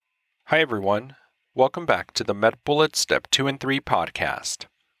Hi everyone, welcome back to the MedBullets Step 2 and 3 podcast.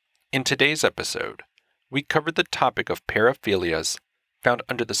 In today's episode, we covered the topic of paraphilias found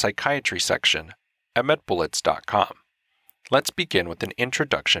under the Psychiatry section at medbullets.com. Let's begin with an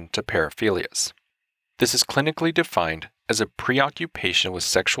introduction to paraphilias. This is clinically defined as a preoccupation with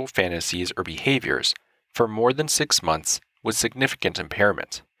sexual fantasies or behaviors for more than 6 months with significant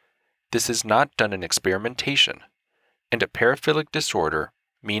impairment. This is not done in experimentation, and a paraphilic disorder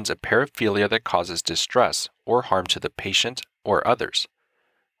means a paraphilia that causes distress or harm to the patient or others.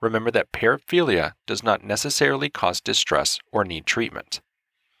 Remember that paraphilia does not necessarily cause distress or need treatment.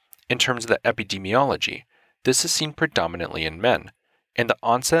 In terms of the epidemiology, this is seen predominantly in men, and the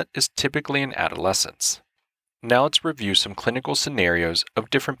onset is typically in adolescence. Now let's review some clinical scenarios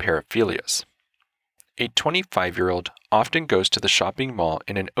of different paraphilias. A 25-year-old often goes to the shopping mall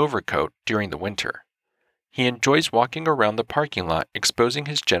in an overcoat during the winter. He enjoys walking around the parking lot exposing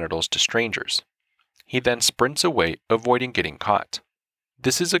his genitals to strangers. He then sprints away, avoiding getting caught.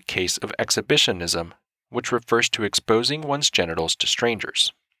 This is a case of exhibitionism, which refers to exposing one's genitals to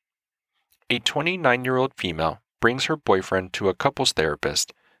strangers. A 29-year-old female brings her boyfriend to a couples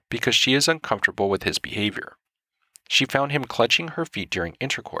therapist because she is uncomfortable with his behavior. She found him clutching her feet during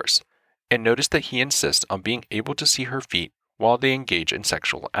intercourse and noticed that he insists on being able to see her feet while they engage in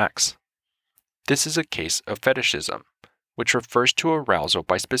sexual acts. This is a case of fetishism, which refers to arousal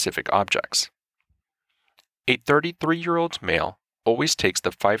by specific objects. A 33-year-old male always takes the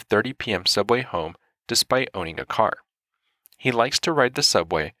 5:30 p.m. subway home despite owning a car. He likes to ride the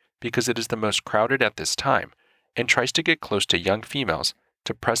subway because it is the most crowded at this time and tries to get close to young females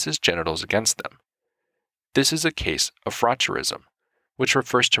to press his genitals against them. This is a case of frotcherism, which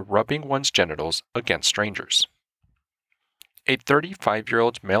refers to rubbing one's genitals against strangers. A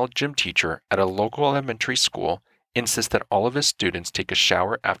 35-year-old male gym teacher at a local elementary school insists that all of his students take a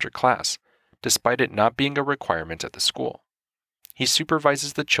shower after class, despite it not being a requirement at the school. He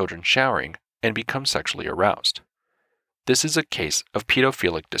supervises the children showering and becomes sexually aroused. This is a case of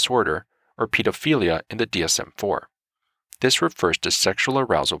pedophilic disorder, or pedophilia in the DSM-4. This refers to sexual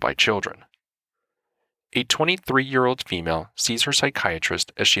arousal by children. A 23-year-old female sees her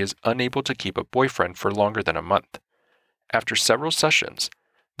psychiatrist as she is unable to keep a boyfriend for longer than a month. After several sessions,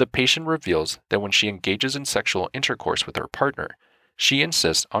 the patient reveals that when she engages in sexual intercourse with her partner, she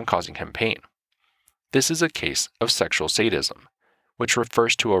insists on causing him pain. This is a case of sexual sadism, which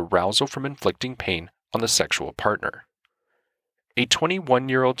refers to arousal from inflicting pain on the sexual partner. A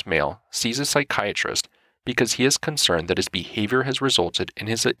 21-year-old male sees a psychiatrist because he is concerned that his behavior has resulted in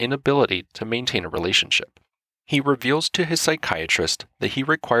his inability to maintain a relationship. He reveals to his psychiatrist that he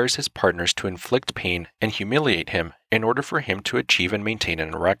requires his partners to inflict pain and humiliate him in order for him to achieve and maintain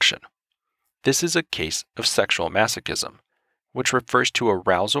an erection. This is a case of sexual masochism, which refers to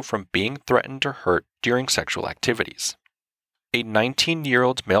arousal from being threatened or hurt during sexual activities. A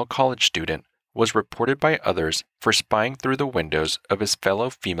 19-year-old male college student was reported by others for spying through the windows of his fellow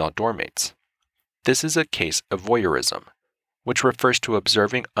female dormmates. This is a case of voyeurism, which refers to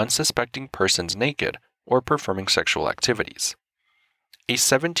observing unsuspecting persons naked or performing sexual activities. A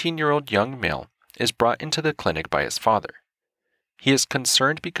 17-year-old young male is brought into the clinic by his father. He is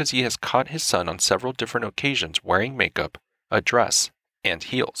concerned because he has caught his son on several different occasions wearing makeup, a dress, and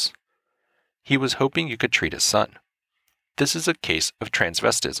heels. He was hoping you could treat his son. This is a case of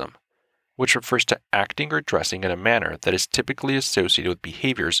transvestism, which refers to acting or dressing in a manner that is typically associated with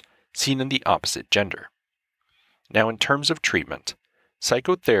behaviors seen in the opposite gender. Now, in terms of treatment,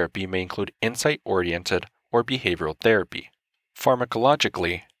 psychotherapy may include insight-oriented or behavioral therapy.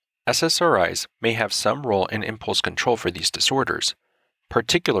 Pharmacologically, SSRIs may have some role in impulse control for these disorders,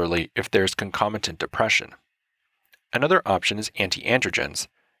 particularly if there is concomitant depression. Another option is anti-androgens,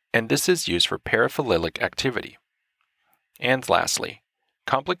 and this is used for paraphilic activity. And lastly,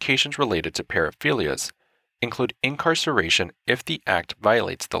 complications related to paraphilias include incarceration if the act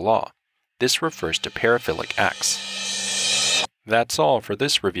violates the law. This refers to paraphilic acts. That's all for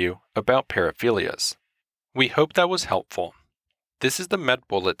this review about paraphilias. We hope that was helpful. This is the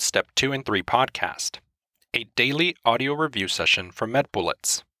MedBullets Step 2 and 3 podcast, a daily audio review session from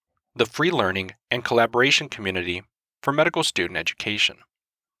MedBullets, the free learning and collaboration community for medical student education.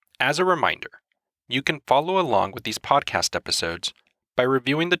 As a reminder, you can follow along with these podcast episodes by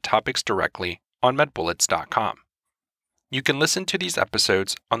reviewing the topics directly on medbullets.com. You can listen to these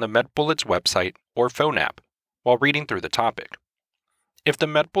episodes on the MedBullets website or phone app while reading through the topic. If the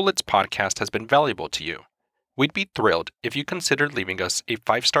MedBullets podcast has been valuable to you, we'd be thrilled if you considered leaving us a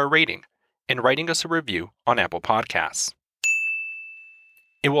 5-star rating and writing us a review on Apple Podcasts.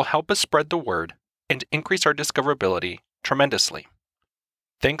 It will help us spread the word and increase our discoverability tremendously.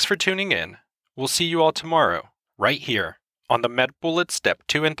 Thanks for tuning in. We'll see you all tomorrow, right here, on the MedBullet Step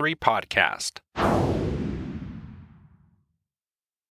 2 and 3 podcast.